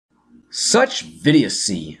Such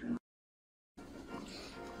Vidiocy.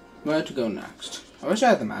 Where to go next? I wish I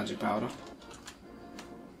had the magic powder.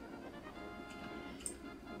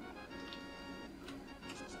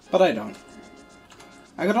 But I don't.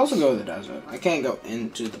 I could also go to the desert. I can't go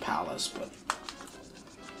into the palace, but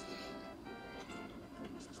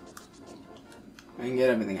I can get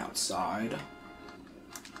everything outside.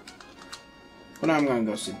 But now I'm gonna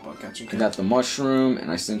go see the bug catching kid. I got the mushroom,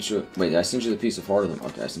 and I sent you. Wait, I sent you the piece of heart.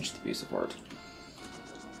 Okay, I sent you the piece of heart.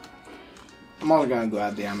 I'm also gonna go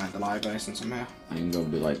at the I'm at the library since I'm here. I can go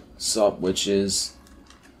be like, sup, witches.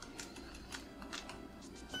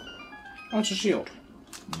 Oh, it's a shield.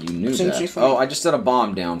 You knew that. Oh, I just set a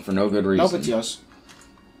bomb down for no good reason. Nope, it's yours.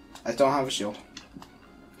 I don't have a shield.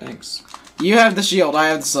 Thanks. You have the shield, I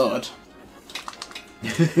have the sword.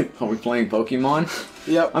 Are we playing Pokemon?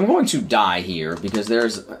 Yep. I'm going to die here because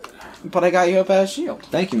there's... But I got you a better shield.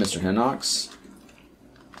 Thank you, Mr. Hinox.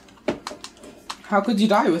 How could you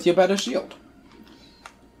die with your better shield?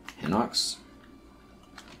 Hinox?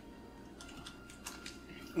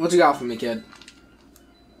 What you got for me, kid?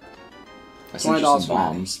 I sent you some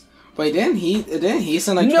bombs. Wait, didn't he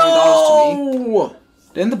send like $20 to me? No!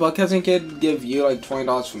 Didn't the bug catching kid give you like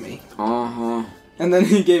 $20 for me? Uh-huh. And then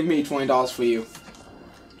he gave me $20 for you.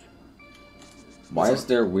 Why is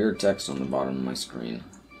there weird text on the bottom of my screen?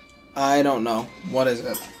 I don't know. What is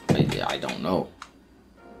it? I don't know.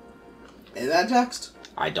 Is that text?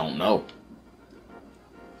 I don't know.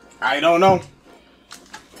 I don't know.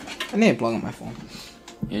 I need to plug in my phone.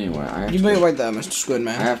 Anyway, I have You better right there, Mr. Squidman.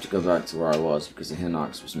 I have to go back to where I was because the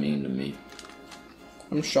Hinox was mean to me.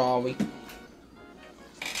 I'm sorry.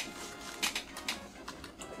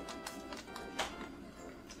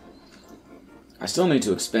 I still need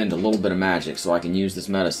to expend a little bit of magic so I can use this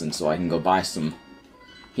medicine so I can go buy some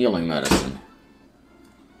healing medicine.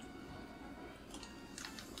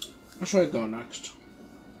 Where should I go next?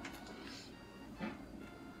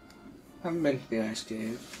 Haven't been to the ice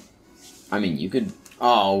cave. I mean, you could...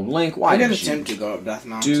 Oh, Link, why did did you attempt to go up Death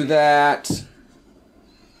Mountain? do that?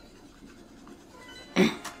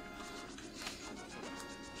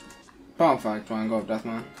 Oh, in fact, want to go up Death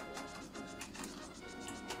Mountain.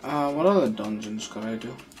 What other dungeons could I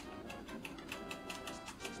do?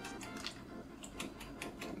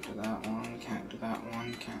 Can't do that one, can't do that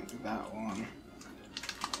one, can't do that one.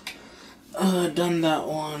 Done that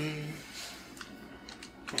one.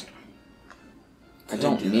 I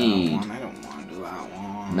don't need I don't want to do that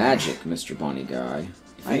one. magic, Mr. Bunny Guy.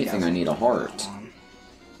 If anything, I need a heart.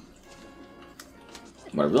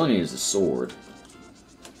 What I really need is a sword.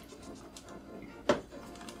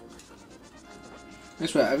 I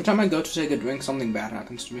swear, every time I go to take a drink, something bad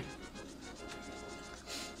happens to me.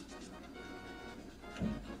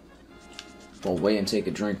 Well, wait and take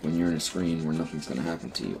a drink when you're in a screen where nothing's gonna happen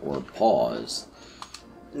to you. Or pause.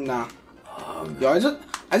 Nah. Yo,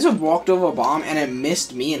 I just walked over a bomb and it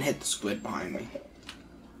missed me and hit the squid behind me.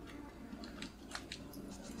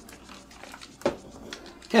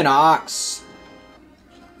 Hinox!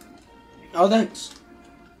 Oh, thanks.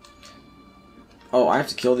 Oh, I have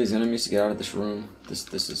to kill these enemies to get out of this room.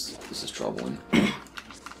 This is troubling.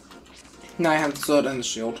 Now I have the sword and the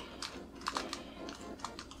shield.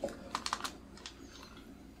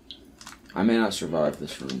 I may not survive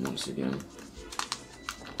this room once again.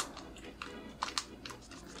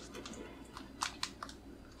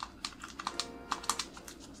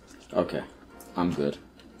 Okay, I'm good.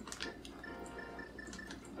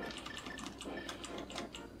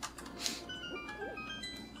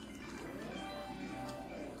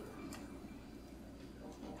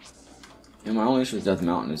 And my only issue with Death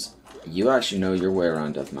Mountain is you actually know your way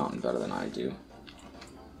around Death Mountain better than I do.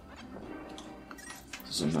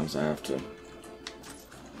 So sometimes I have to.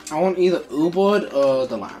 I want either Uboid or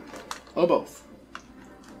the lamp. Or both.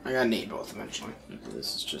 I gotta need both eventually. Okay,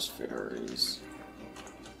 this is just fairies.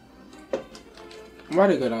 Why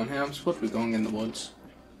to go down here? I'm supposed to be going in the woods.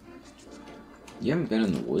 You haven't been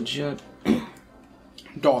in the woods yet?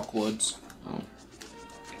 Dark woods. Oh.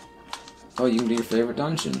 Oh, you can do your favorite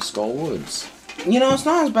dungeon, Skull Woods. You know, it's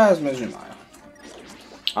not as bad as Misery Mile.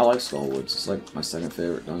 I like Skull Woods. It's like my second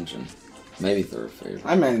favorite dungeon. Maybe third favorite.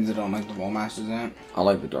 I mainly don't like the Wall Masters in it. I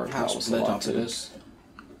like the Dark How Palace a split lot up it too. is.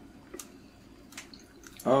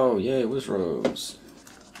 Oh, yay, Wizrobes.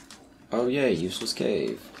 Oh, yay, useless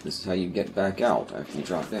cave. This is how you get back out after you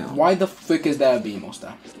drop down. Why the frick is there a Beamos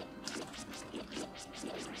there?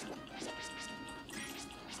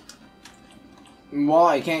 Well,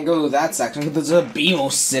 I can't go to that section because there's a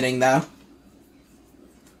Beamos sitting there.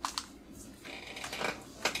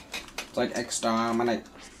 It's like exterminate.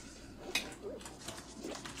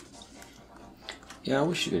 Yeah, I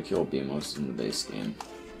wish you could kill Beamos in the base game.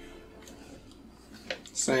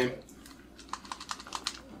 Same.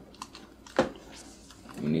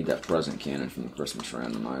 We need that present cannon from the Christmas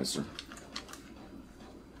randomizer.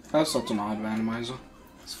 That's such an odd randomizer.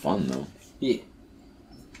 It's fun though. Yeah.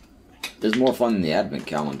 It's more fun than the Advent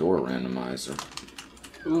Calendar randomizer.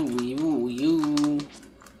 Ooh.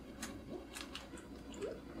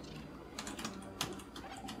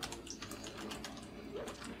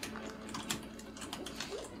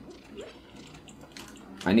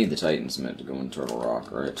 I need the Titan's Mint to go in Turtle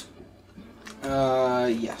Rock, right?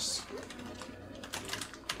 Yes.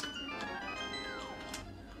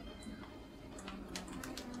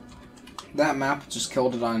 That map just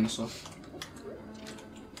killed a dinosaur.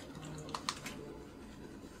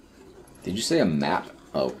 Did you say a map?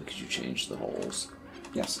 Oh, because you changed the holes.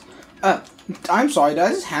 Yes. I'm sorry, did I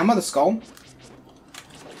just hammer the skull?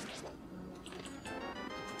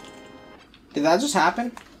 Did that just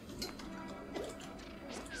happen?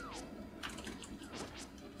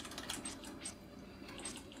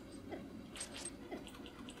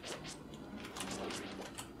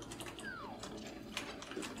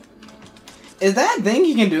 Is that a thing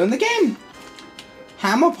you can do in the game?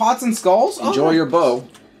 Hammer pots and skulls? Enjoy your bow.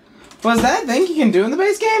 But is that a thing you can do in the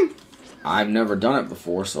base game? I've never done it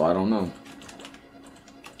before, so I don't know.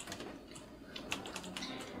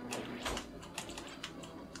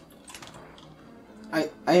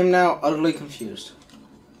 I am now utterly confused.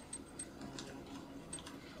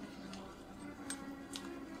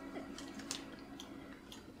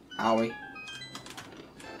 Owie.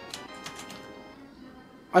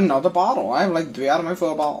 Another bottle. I have like 3 out of my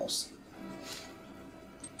 4 bottles.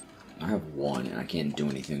 I have 1, and I can't do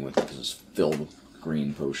anything with it because it's filled with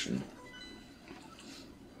green potion.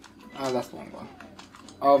 That's the one.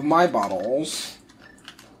 Of my bottles,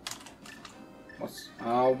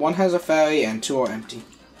 one has a fairy and 2 are empty.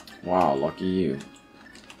 Wow, lucky you.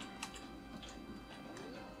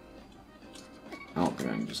 I don't think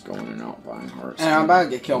I can just go in and out buying hearts. And I'm about to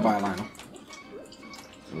get killed by a Lionel.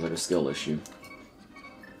 Sounds like a skill issue.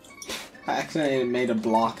 I accidentally made a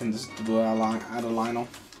block and just blew out a Lionel.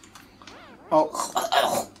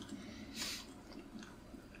 Oh.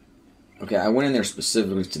 Okay, I went in there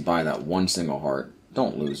specifically to buy that one single heart.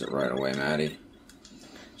 Don't lose it right away, Maddie.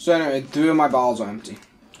 So anyway, 3 of my bottles are empty.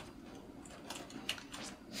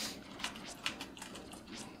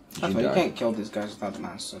 That's why you can't kill these guys without the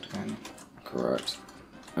master, can you? Correct.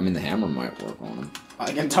 I mean, the hammer might work on him.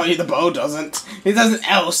 I can tell you the bow doesn't. He has an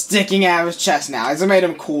L sticking out of his chest now. It's made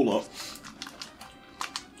him cooler.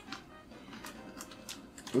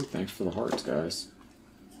 Ooh, thanks for the hearts, guys.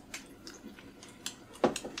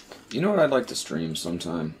 You know what I'd like to stream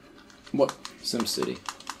sometime? What? SimCity.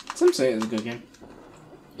 SimCity is a good game.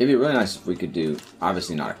 It'd be really nice if we could do,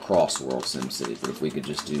 obviously not a cross-world SimCity, but if we could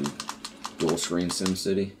just do dual-screen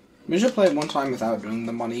SimCity. We should play it one time without doing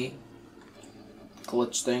the money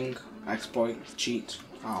glitch thing, exploit, cheat.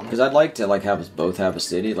 Because I'd like to have us both have a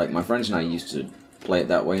city. Like, my friends and I used to play it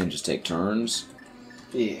that way and just take turns.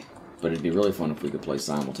 Yeah. But it'd be really fun if we could play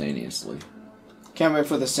simultaneously. Can't wait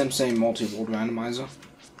for the Multiworld Randomizer.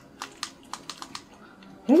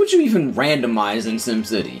 What would you even randomize in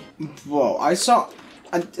SimCity? Whoa, I saw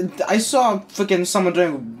freaking someone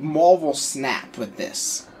doing Marvel Snap with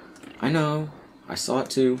this. I know. I saw it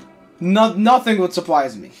too. Nothing would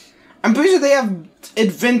surprise me. I'm pretty sure they have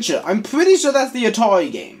Adventure. I'm pretty sure that's the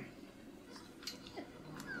Atari game.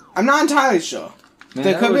 I'm not entirely sure. Man,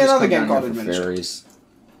 there could be another game called for Adventure. fairies.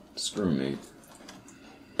 Screw me.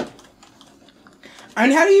 I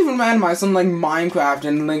mean, how do you even randomize something like Minecraft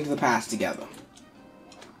and Link to the Past together?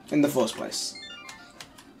 In the first place.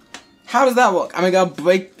 How does that work? I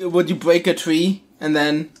mean, would you break a tree and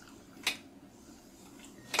then...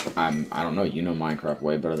 I don't know. You know Minecraft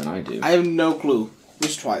way better than I do. I have no clue. We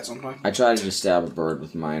should try it sometime. I tried to just stab a bird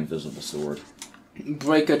with my invisible sword.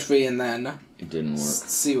 Break a tree and then... It didn't work.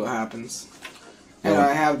 See what happens. And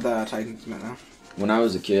I have the Titan's Mint now. When I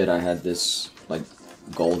was a kid, I had this, like,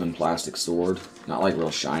 golden plastic sword. Not like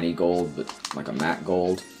real shiny gold, but like a matte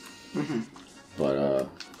gold. Mm-hmm. But,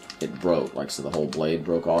 it broke, like, so the whole blade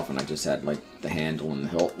broke off, and I just had, like, the handle and the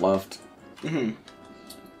hilt left. Mm-hmm.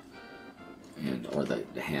 Or the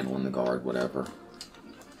handle and the guard, whatever.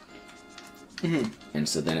 Mm-hmm. And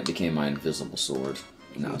so then it became my invisible sword.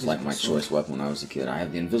 And that was like my choice weapon when I was a kid. I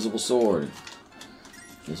have the invisible sword.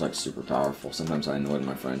 It was like super powerful. Sometimes I annoyed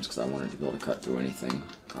my friends because I wanted to be able to cut through anything.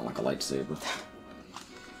 Kind of like a lightsaber.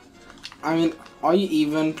 I mean, are you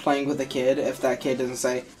even playing with a kid if that kid doesn't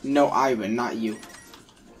say, no, I win, not you?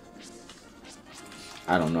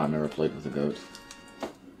 I don't know. I've never played with a goat.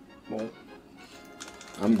 Well,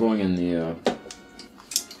 I'm going in the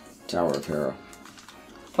Tower of Hera.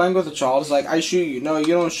 Playing with a child is like, I shoot you. No, you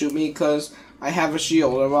don't shoot me because I have a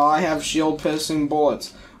shield. Or, well, I have shield-piercing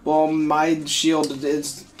bullets. Well, my shield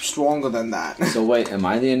is stronger than that. So wait, am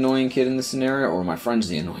I the annoying kid in this scenario, or my friend's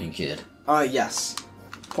the annoying kid? Yes.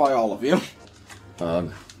 Probably all of you.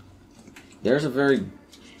 Ugh. There's a very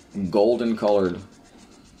golden-colored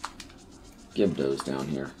Gibdos down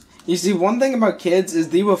here. You see, one thing about kids is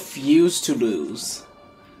they refuse to lose.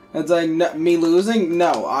 It's like, no, me losing?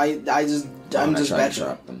 No, I'm just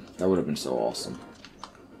better. Them. That would have been so awesome.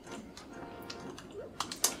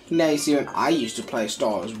 Now you see, when I used to play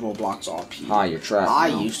Star Wars Roblox RP. Hi, you're trapped. I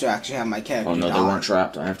used to actually have my character die. Oh no, die. they weren't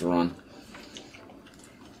trapped. I have to run.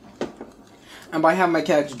 And by having my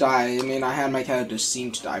character die, I mean I had my character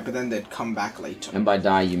seem to die, but then they'd come back later. And by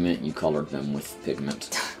die, you meant you colored them with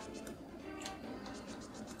pigment.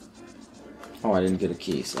 Oh, I didn't get a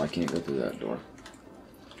key, so I can't go through that door.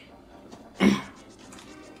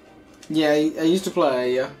 Yeah, I used to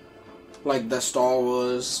play, like, the Star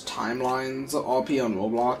Wars timelines RP on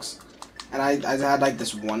Roblox. And I had, like,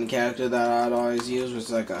 this one character that I'd always use, which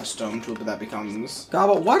is, like, a stormtrooper that becomes... God,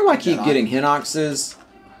 but why do I keep getting Hinoxes?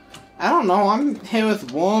 I don't know, I'm here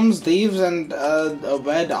with worms, thieves, and a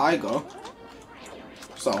red Igo.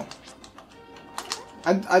 So.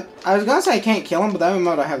 I was gonna say I can't kill him, but that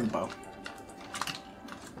remote I have the bow.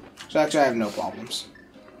 So actually I have no problems.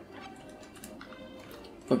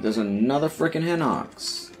 Look, there's another frickin'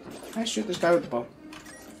 Hinox. I shoot this guy with the bow.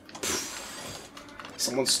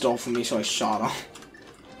 Someone stole from me, so I shot him.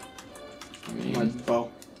 I mean, my bow.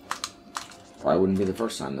 Probably wouldn't be the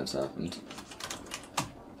first time that's happened.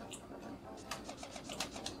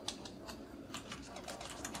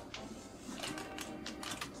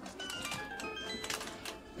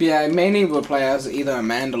 But yeah, I mainly would play as either a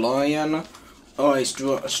Mandalorian or a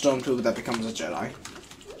stormtrooper that becomes a Jedi.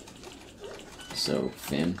 So,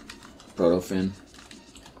 Finn? Proto-Finn?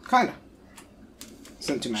 Kinda.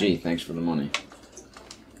 Sent to me. Gee, thanks for the money.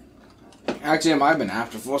 Actually, it might have been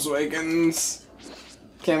after Force Awakens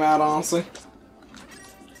came out, honestly.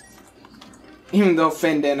 Even though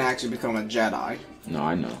Finn didn't actually become a Jedi. No,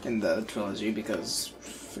 I know. In the trilogy, because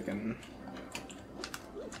freaking...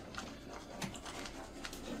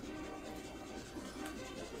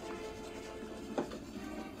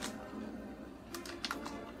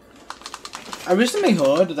 I recently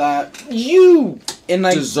heard that you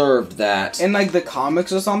deserved that. In like the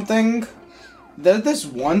comics or something, there's this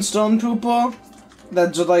one stormtrooper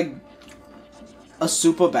that's just like a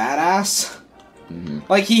super badass. Mm-hmm.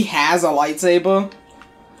 Like he has a lightsaber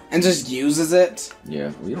and just uses it.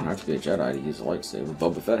 Yeah, well, you don't have to be a Jedi to use a lightsaber.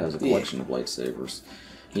 Boba Fett has a collection of lightsabers.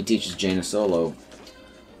 He teaches Jaina Solo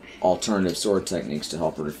alternative sword techniques to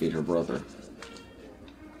help her defeat her brother.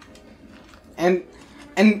 And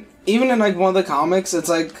even in like one of the comics, it's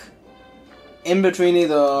like in between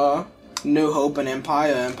either New Hope and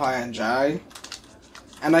Empire, or Empire and Jedi.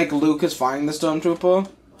 And like Luke is fighting the stormtrooper,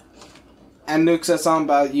 and Luke says something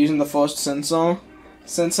about using the Force to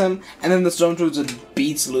sense him, and then the stormtrooper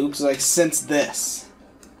beats Luke. So like, sense this.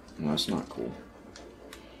 No, that's not cool.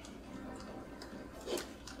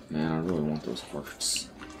 Man, I really want those hearts.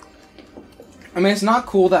 I mean, it's not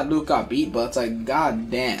cool that Luke got beat, but it's like,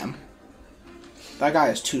 god damn. That guy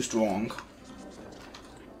is too strong.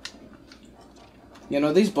 You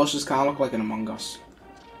know, these bushes kind of look like an Among Us.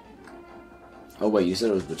 Oh wait, you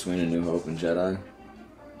said it was between A New Hope and Jedi?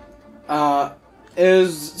 It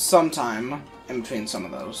was sometime in between some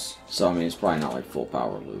of those. So, I mean, it's probably not like full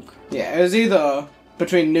power Luke. Yeah, it was either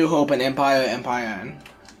between New Hope and Empire, Empire and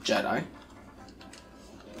Jedi.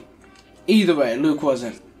 Either way, Luke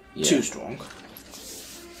wasn't too strong.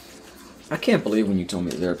 I can't believe when you told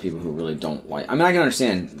me that there are people who really don't like... I mean, I can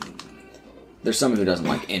understand there's someone who doesn't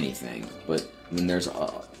like anything, but when there's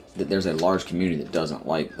a large community that doesn't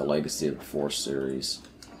like the Legacy of the Force series.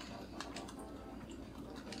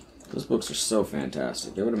 Those books are so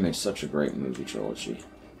fantastic. They would have made such a great movie trilogy.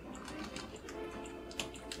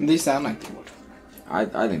 These sound like they would. I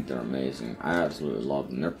think they're amazing. I absolutely love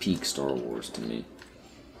them. They're peak Star Wars to me.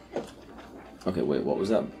 Okay, wait, what was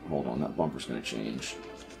that? Hold on, that bumper's gonna change.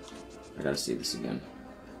 I gotta see this again.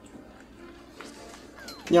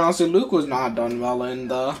 Yeah, honestly, Luke was not done well in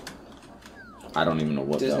the... I don't even know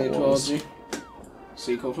what Disney that was. trilogy.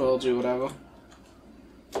 Sequel trilogy, whatever.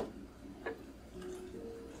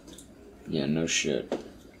 Yeah, no shit.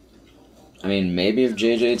 I mean, maybe if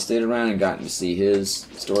JJ had stayed around and gotten to see his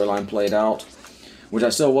storyline played out, which I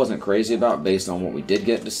still wasn't crazy about based on what we did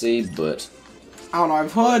get to see, but... I don't know,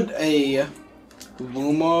 I've heard a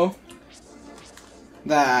rumor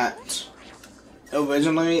that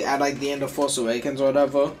originally, at like the end of Force Awakens or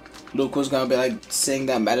whatever, Luke was gonna be like sitting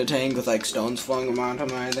there meditating with like stones falling around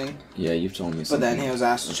him or anything. Yeah, you've told me But something. then he was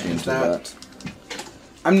asked to change that.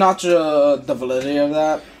 I'm not sure the validity of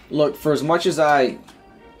that. Look, for as much as I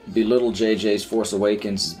belittle JJ's Force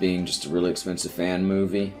Awakens as being just a really expensive fan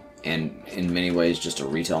movie, and in many ways just a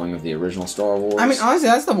retelling of the original Star Wars. I mean, honestly,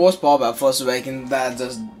 that's the worst part about Force Awakens, that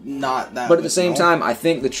just not that. But at the same time, I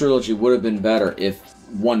think the trilogy would have been better if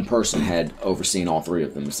one person had overseen all three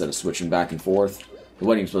of them instead of switching back and forth. It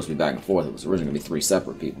wasn't even supposed to be back and forth. It was originally going to be three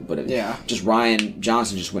separate people. But just Rian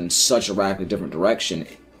Johnson just went in such a radically different direction.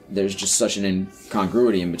 There's just such an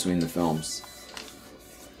incongruity in between the films.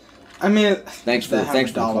 I mean, thanks for the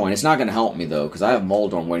coin. It's not going to help me though, because I have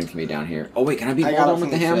Moldorm waiting for me down here. Oh wait, can I beat Moldorm with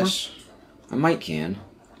the hammer? I might can.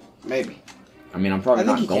 Maybe. I mean, I'm probably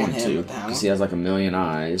not going to, because he has like a million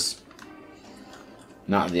eyes.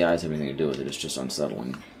 Not that the eyes have anything to do with it. It's just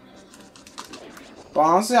unsettling. But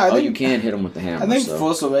honestly, I think you can hit him with the hammer. I think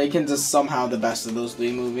Force Awakens is somehow the best of those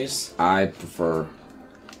three movies. I prefer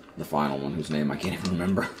the final one, whose name I can't even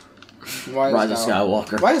remember. Rise of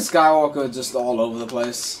Skywalker. Rise of Skywalker is just all over the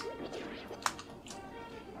place.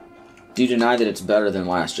 Do you deny that it's better than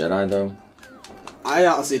Last Jedi, though? I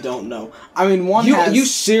honestly don't know. I mean, You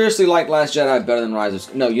seriously like Last Jedi better than Rise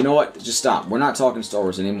of... No, you know what? Just stop. We're not talking Star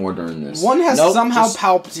Wars anymore during this. One has somehow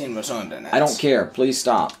Palpatine returned in it. I don't care. Please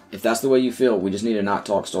stop. If that's the way you feel, we just need to not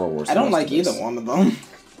talk Star Wars. I don't like either one of them.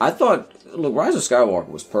 I thought... Look, Rise of Skywalker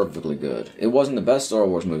was perfectly good. It wasn't the best Star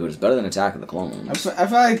Wars movie, but it was better than Attack of the Clones. I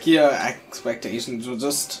feel like your expectations were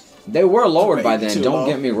just... They were lowered by then, don't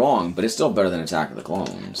get me wrong, but it's still better than Attack of the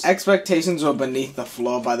Clones. Expectations were beneath the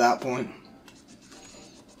floor by that point.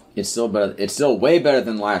 It's still better. It's still way better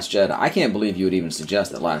than Last Jedi. I can't believe you would even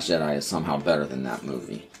suggest that Last Jedi is somehow better than that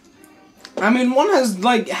movie. I mean, one has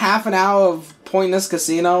like half an hour of pointless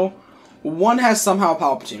casino. One has somehow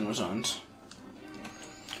Palpatine returned.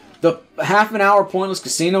 The half an hour pointless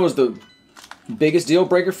casino is the biggest deal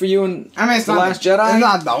breaker for you in it's The not Last Jedi? It's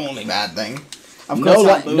not the only bad thing. No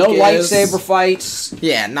lightsaber fights.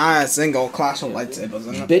 Yeah, not a single clash of lightsabers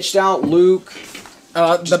in it. Bitched out Luke.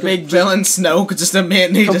 The big villain Snoke just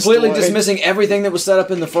immediately completely dismissing everything that was set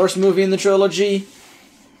up in the first movie in the trilogy.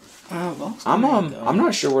 I'm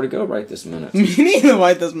not sure where to go right this minute. Me neither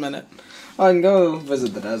right this minute. I can go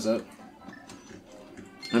visit the desert.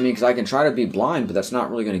 I mean, because I can try to be blind, but that's not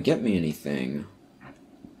really going to get me anything.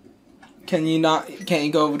 Can't you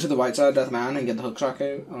go over to the right side of Death Mountain and get the hookshot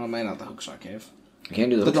cave? Oh, maybe not the hookshot cave. I can't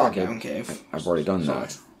do the drop-down cave. I've already done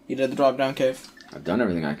that. You did the drop-down cave? I've done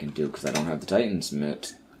everything I can do because I don't have the Titan's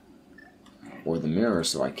Mitt or the mirror,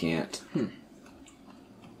 so I can't.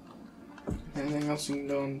 Anything else you can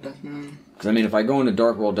do on Death Mountain? Because, I mean, if I go into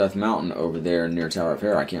Dark World Death Mountain over there near Tower of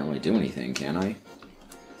Hair, I can't really do anything, can I?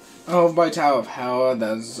 Oh, by Tower of Hell,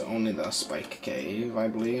 there's only the Spike Cave, I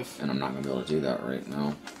believe. And I'm not going to be able to do that right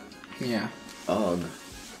now. Yeah. Ugh.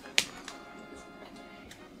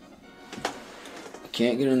 I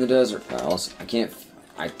can't get in the Desert Palace.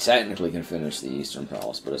 I technically can finish the Eastern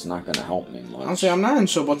Palace, but it's not going to help me much. Honestly, I'm not even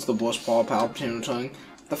sure what's the worst part of Palpatine returning.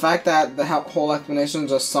 The fact that the whole explanation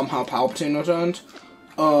is just somehow Palpatine returned,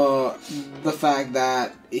 the fact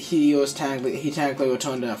that he technically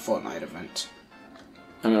returned in a Fortnite event.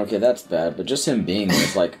 I mean, okay, that's bad, but just him being there,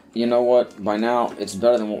 it's like, you know what? By now, it's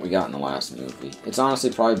better than what we got in the last movie. It's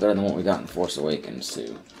honestly probably better than what we got in Force Awakens,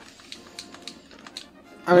 too.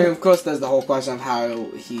 I mean, of course, there's the whole question of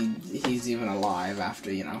how he's even alive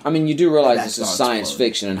after, you know. I mean, you do realize this is science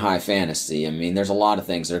fiction and high fantasy. I mean, there's a lot of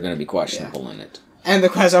things that are going to be questionable in it. And the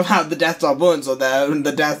question of how the Death Star burns, so that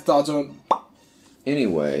the Death Star's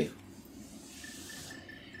Anyway.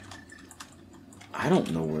 I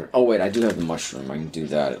don't know where... Oh, wait, I do have the mushroom. I can do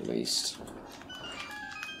that, at least.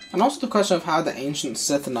 And also the question of how the ancient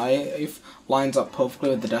Sith knife lines up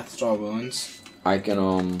perfectly with the Death Star ruins. I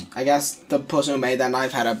can, I guess the person who made that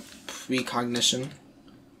knife had a precognition.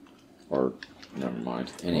 Or, never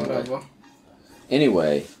mind. Anyway. Whatever.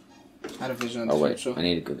 Anyway. Had a vision of the future. I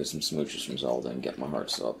need to go get some smooches from Zelda and get my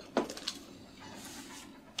hearts up.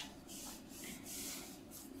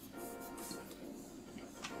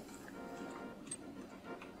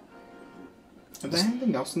 Is there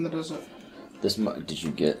anything else in the desert? Did you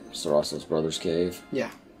get Sarasso's brother's cave? Yeah.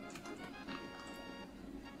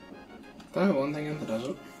 There only one thing in the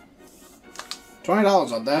desert.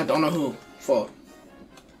 $20 out there, don't know who for.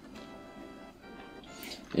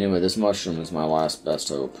 Anyway, this mushroom is my last best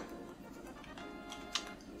hope.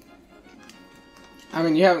 I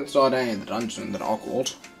mean, you haven't started any of the dungeon in the Dark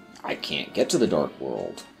World. I can't get to the Dark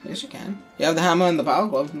World. Yes, you can. You have the hammer and the power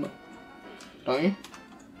glove, don't you?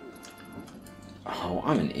 Oh,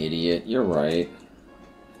 I'm an idiot. You're right.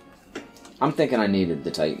 I'm thinking I needed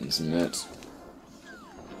the Titan's mitt.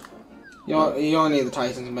 You only need the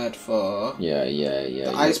Titan's mitt for... Yeah.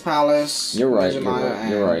 The Ice Palace. You're right,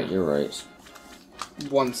 you're right.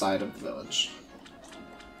 One side of the village.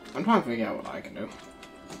 I'm trying to figure out what I can do.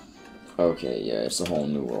 Okay, yeah, it's a whole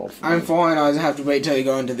new world for me. I'm fine, I just have to wait till you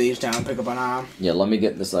go into these town and pick up an arm. Yeah, let me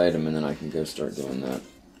get this item and then I can go start doing that.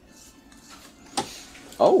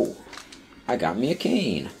 Oh! I got me a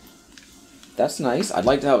cane. That's nice. I'd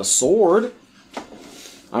like to have a sword.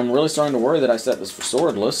 I'm really starting to worry that I set this for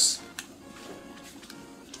swordless.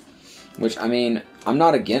 Which, I mean, I'm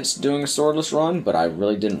not against doing a swordless run, but I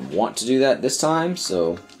really didn't want to do that this time,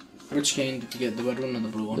 so... Which cane did you get, the red one or the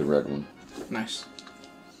blue one? The red one. Nice.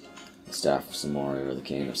 The Staff of Samaria, or the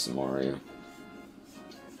Cane of Samaria.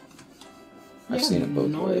 I've seen it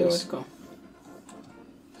both ways. Where to go.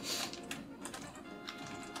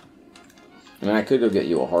 I mean, I could go get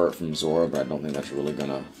you a heart from Zora, but I don't think that's really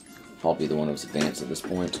gonna help either one of us advance at this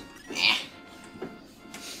point.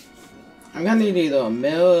 I'm gonna need either a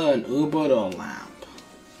mill, an Ubud, or a lamp,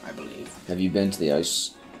 I believe. Have you been to the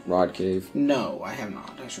Ice Rod Cave? No, I have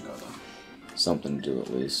not. I should go though. Something to do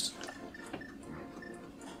at least.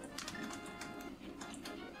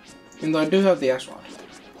 Even though I do have the ice rod.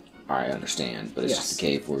 I understand, but it's just a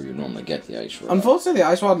cave where you normally get the ice rod. Unfortunately, the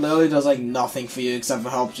ice rod literally does like nothing for you except for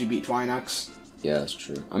helps you beat Twinax. Yeah, that's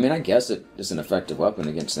true. I mean, I guess it is an effective weapon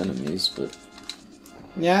against enemies, but...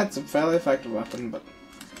 Yeah, it's a fairly effective weapon, but...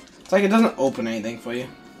 It's like it doesn't open anything for you.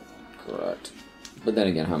 Correct. But then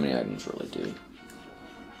again, how many items really do?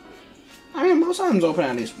 I mean, most items open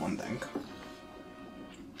at least one thing.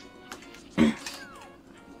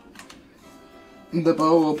 The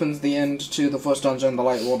bow opens the end to the first dungeon, the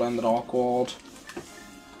light world, and the dark world.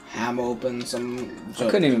 Ham opens some... I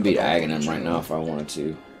couldn't even beat Aghanim right now if I wanted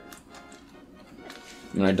to.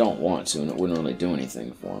 I mean, I don't want to, and it wouldn't really do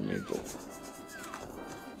anything for me, but...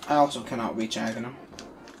 I also cannot reach Aghanim,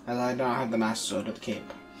 as I don't have the Master Sword or the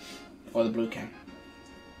Cape. Or the Blue King.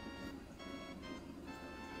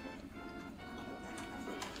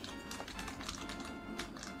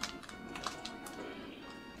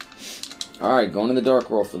 Alright, going to the Dark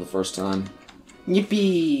World for the first time.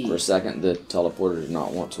 Yippee! For a second, the teleporter did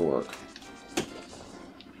not want to work.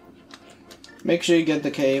 Make sure you get the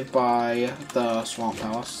cave by the Swamp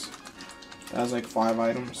Palace. That has like 5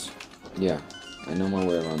 items. Yeah, I know my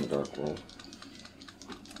way around the Dark World.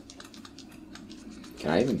 Can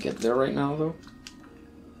I even get there right now, though?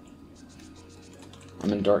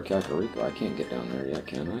 I'm in Dark Kakariko. I can't get down there yet,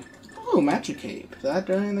 can I? Oh, Magic Cape. Did that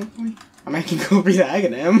do anything for me? I mean, I can go beat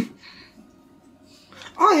Aghanim.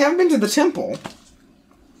 Oh, I haven't been to the temple.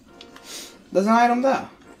 There's an item there.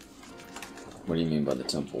 What do you mean by the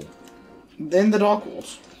temple? In the Dark World.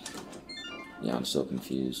 Yeah, I'm so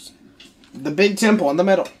confused. The big temple in the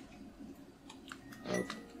middle. Oh.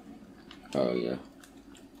 Oh, yeah.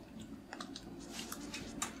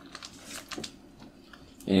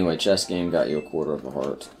 Anyway, chess game got you a quarter of a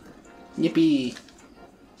heart. Yippee.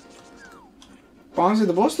 But honestly,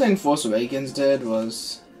 the worst thing Force Awakens did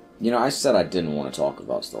was... You know, I said I didn't want to talk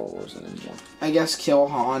about Star Wars anymore. I guess kill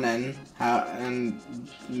Han and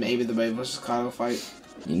maybe the Vader vs. Kylo fight.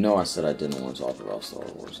 You know I said I didn't want to talk about Star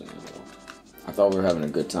Wars anymore. I thought we were having a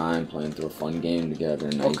good time playing through a fun game together,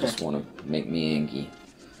 and now you just want to make me angry.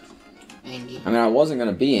 Angie. I mean, I wasn't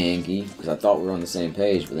going to be angry, because I thought we were on the same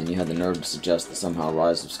page, but then you had the nerve to suggest that somehow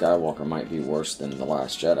Rise of Skywalker might be worse than The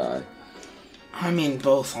Last Jedi. I mean,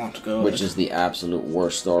 both aren't good. Which is the absolute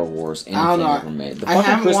worst Star Wars anything ever made.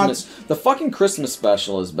 The fucking Christmas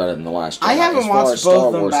special is better than The Last Jedi. I haven't watched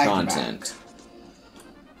both of them back content. to back.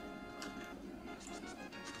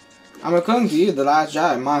 I'm according to you, The Last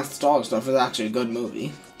Jedi minus Star Wars stuff is actually a good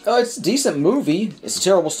movie. Oh, it's a decent movie. It's a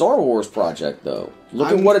terrible Star Wars project, though.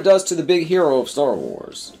 Look at what it does to the big hero of Star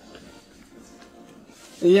Wars.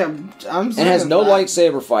 Yeah, I'm saying it has no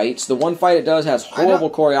lightsaber fights. The one fight it does has horrible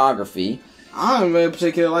choreography. I don't really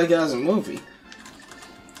particularly like it as a movie.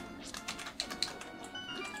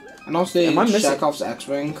 And also, Chekhov's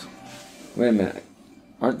X-Wing. Wait a minute.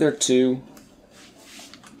 Aren't there 2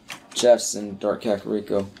 chess in Dark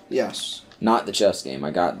Kakariko? Yes. Not the chess game.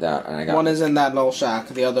 I got that, and I got... One is in that little shack.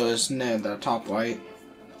 The other is near the top right.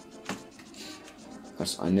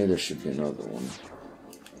 I knew there should be another one.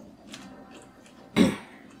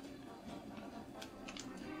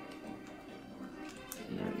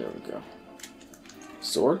 Alright, there we go.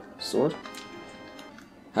 Sword? Sword?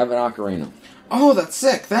 Have an ocarina. Oh, that's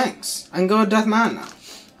sick. Thanks. I can go to Death Man now.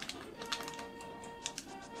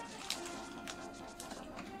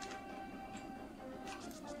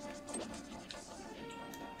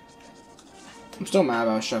 I'm still mad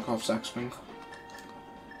about Chekhov's X-Wing.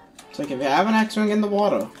 It's like, if you have an X-Wing in the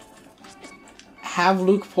water, have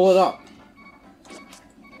Luke pull it up.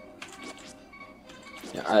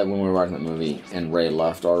 Yeah, when we were watching that movie, and Rey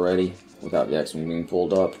left already, without the X-Wing being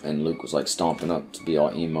pulled up, and Luke was, like, stomping up to be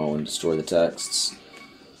all emo and destroy the texts.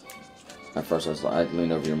 At first, I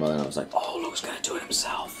leaned over to your mother, and I was like, oh, Luke's gonna do it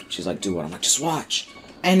himself. She's like, do what? I'm like, just watch.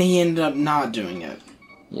 And he ended up not doing it.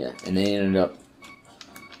 Yeah, and they ended up,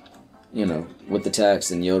 you know, with the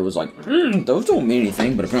text, and Yoda was like, those don't mean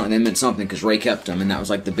anything, but apparently they meant something, because Rey kept them, and that was,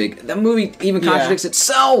 like, the big... That movie even contradicts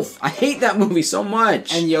itself! I hate that movie so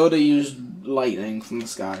much! And Yoda used lightning from the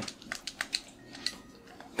sky.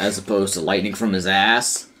 As opposed to lightning from his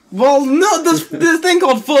ass? Well, no, there's this thing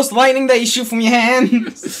called force lightning that you shoot from your hand.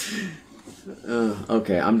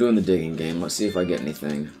 Okay, I'm doing the digging game. Let's see if I get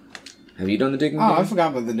anything. Have you done the digging game? Oh, I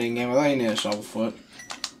forgot about the digging game. I thought you needed a shovel for it.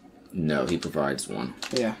 No, he provides one.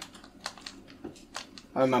 Yeah.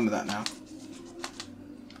 I remember that now.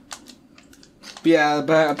 But yeah,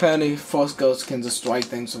 but apparently Force Ghost can just strike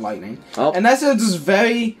things with lightning. Oh. And that's just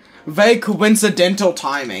very, very coincidental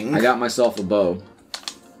timing. I got myself a bow.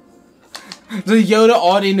 The Yoda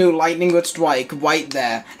already knew lightning would strike right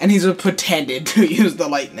there, and he's pretended to use the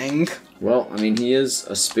lightning. Well, I mean, he is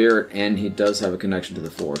a spirit, and he does have a connection to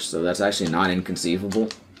the Force, so that's actually not inconceivable.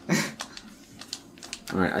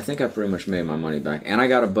 Alright, I think I pretty much made my money back. And I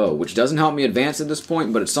got a bow, which doesn't help me advance at this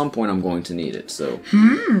point, but at some point I'm going to need it, so...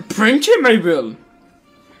 Print it, maybe.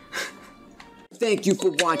 Thank you for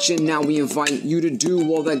watching. Now we invite you to do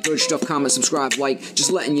all that good stuff. Comment, subscribe, like.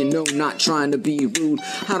 Just letting you know, not trying to be rude.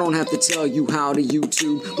 I don't have to tell you how to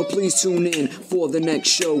YouTube. But please tune in for the next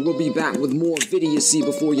show. We'll be back with more Vidiocy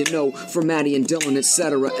before you know. For Maddie and Dylan,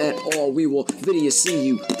 etc. et al. We will Vidiocy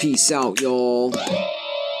you. Peace out, y'all.